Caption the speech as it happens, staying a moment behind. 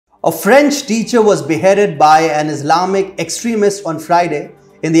A French teacher was beheaded by an Islamic extremist on Friday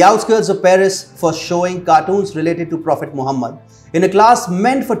in the outskirts of Paris for showing cartoons related to Prophet Muhammad in a class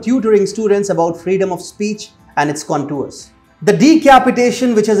meant for tutoring students about freedom of speech and its contours. The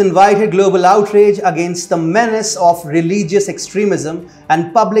decapitation, which has invited global outrage against the menace of religious extremism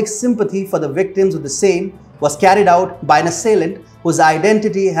and public sympathy for the victims of the same, was carried out by an assailant whose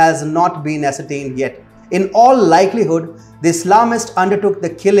identity has not been ascertained yet. In all likelihood, the Islamist undertook the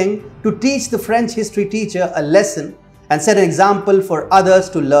killing to teach the French history teacher a lesson and set an example for others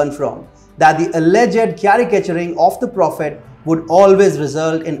to learn from, that the alleged caricaturing of the Prophet would always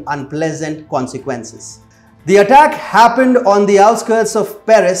result in unpleasant consequences. The attack happened on the outskirts of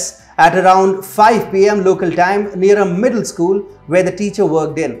Paris at around 5 p.m. local time near a middle school where the teacher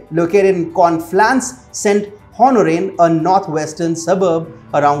worked in, located in Conflans-Saint-Honorine, a northwestern suburb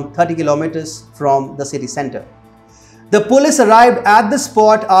around 30 kilometers from the city center. The police arrived at the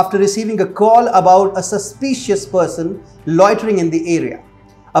spot after receiving a call about a suspicious person loitering in the area.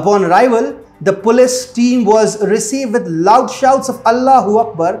 Upon arrival, the police team was received with loud shouts of Allahu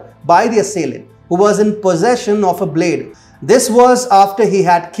Akbar by the assailant, who was in possession of a blade. This was after he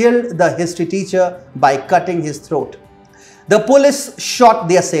had killed the history teacher by cutting his throat. The police shot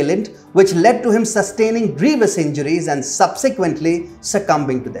the assailant, which led to him sustaining grievous injuries and subsequently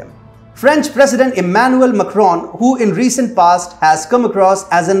succumbing to them. French President Emmanuel Macron, who in recent past has come across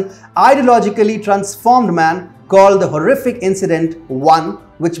as an ideologically transformed man, called the horrific incident one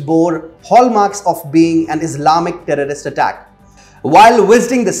which bore hallmarks of being an Islamic terrorist attack. While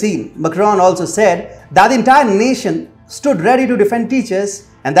visiting the scene, Macron also said that the entire nation stood ready to defend teachers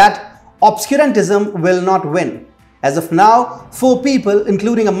and that obscurantism will not win. As of now, 4 people,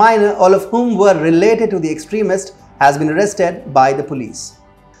 including a minor, all of whom were related to the extremist, has been arrested by the police.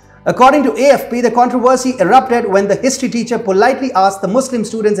 According to AFP, the controversy erupted when the history teacher politely asked the Muslim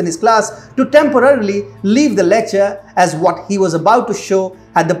students in his class to temporarily leave the lecture, as what he was about to show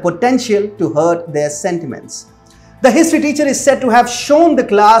had the potential to hurt their sentiments. The history teacher is said to have shown the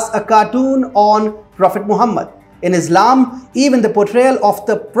class a cartoon on Prophet Muhammad. In Islam, even the portrayal of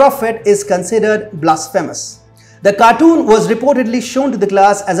the Prophet is considered blasphemous. The cartoon was reportedly shown to the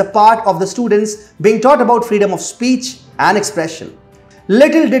class as a part of the students being taught about freedom of speech and expression.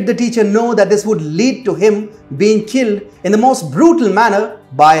 Little did the teacher know that this would lead to him being killed in the most brutal manner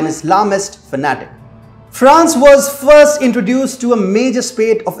by an Islamist fanatic. France was first introduced to a major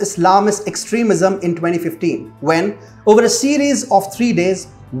spate of Islamist extremism in 2015, when, over a series of 3 days,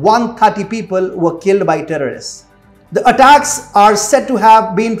 130 people were killed by terrorists. The attacks are said to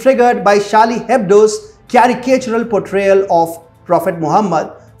have been triggered by Charlie Hebdo's caricatural portrayal of Prophet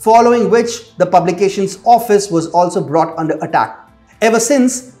Muhammad, following which the publication's office was also brought under attack. Ever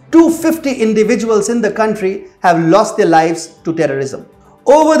since, 250 individuals in the country have lost their lives to terrorism.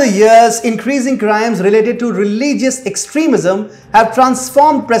 Over the years, increasing crimes related to religious extremism have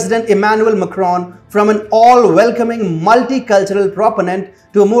transformed President Emmanuel Macron from an all-welcoming multicultural proponent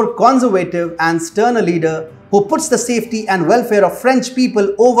to a more conservative and sterner leader who puts the safety and welfare of French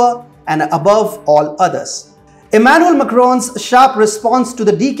people over and above all others. Emmanuel Macron's sharp response to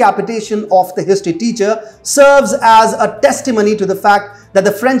the decapitation of the history teacher serves as a testimony to the fact that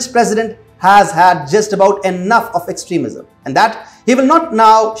the French president has had just about enough of extremism, and that he will not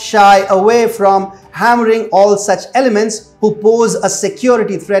now shy away from hammering all such elements who pose a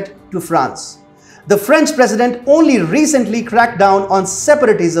security threat to France. The French president only recently cracked down on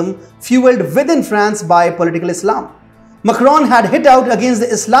separatism fueled within France by political Islam. Macron had hit out against the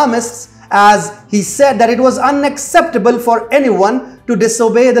Islamists, as he said that it was unacceptable for anyone to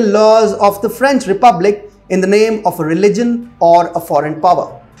disobey the laws of the French Republic in the name of a religion or a foreign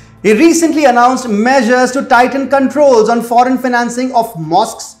power. He recently announced measures to tighten controls on foreign financing of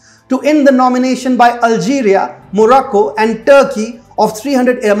mosques, to end the nomination by Algeria, Morocco and Turkey of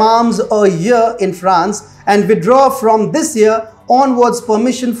 300 imams a year in France, and withdraw from this year onwards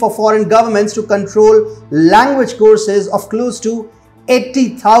permission for foreign governments to control language courses of close to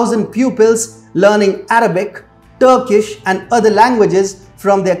 80,000 pupils learning Arabic, Turkish and other languages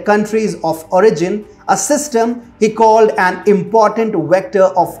from their countries of origin, a system he called an important vector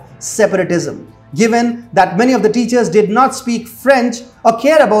of separatism, given that many of the teachers did not speak French or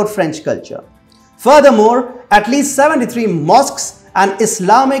care about French culture. Furthermore, at least 73 mosques and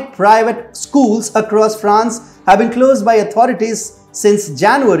Islamic private schools across France have been closed by authorities since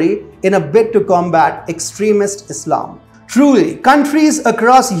January in a bid to combat extremist Islam. Truly, countries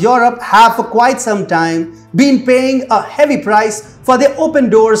across Europe have for quite some time been paying a heavy price for their open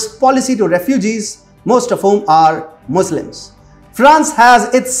doors policy to refugees, most of whom are Muslims. France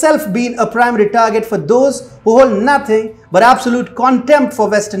has itself been a primary target for those who hold nothing but absolute contempt for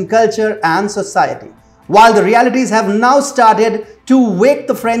Western culture and society. While the realities have now started to wake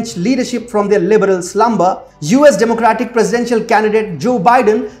the French leadership from their liberal slumber, US Democratic presidential candidate Joe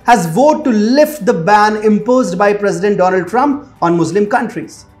Biden has vowed to lift the ban imposed by President Donald Trump on Muslim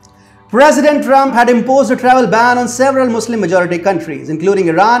countries. President Trump had imposed a travel ban on several Muslim-majority countries, including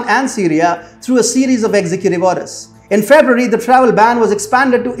Iran and Syria, through a series of executive orders. In February, the travel ban was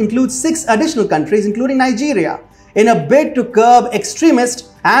expanded to include 6 additional countries, including Nigeria, in a bid to curb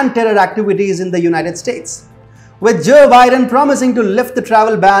extremist and terror activities in the United States. With Joe Biden promising to lift the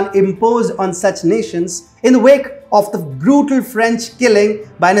travel ban imposed on such nations in the wake of the brutal French killing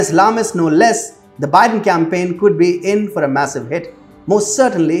by an Islamist no less, the Biden campaign could be in for a massive hit. Most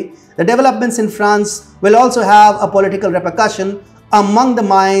certainly, the developments in France will also have a political repercussion among the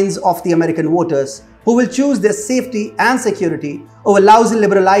minds of the American voters, who will choose their safety and security over lousy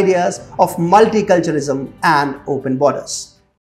liberal ideas of multiculturalism and open borders.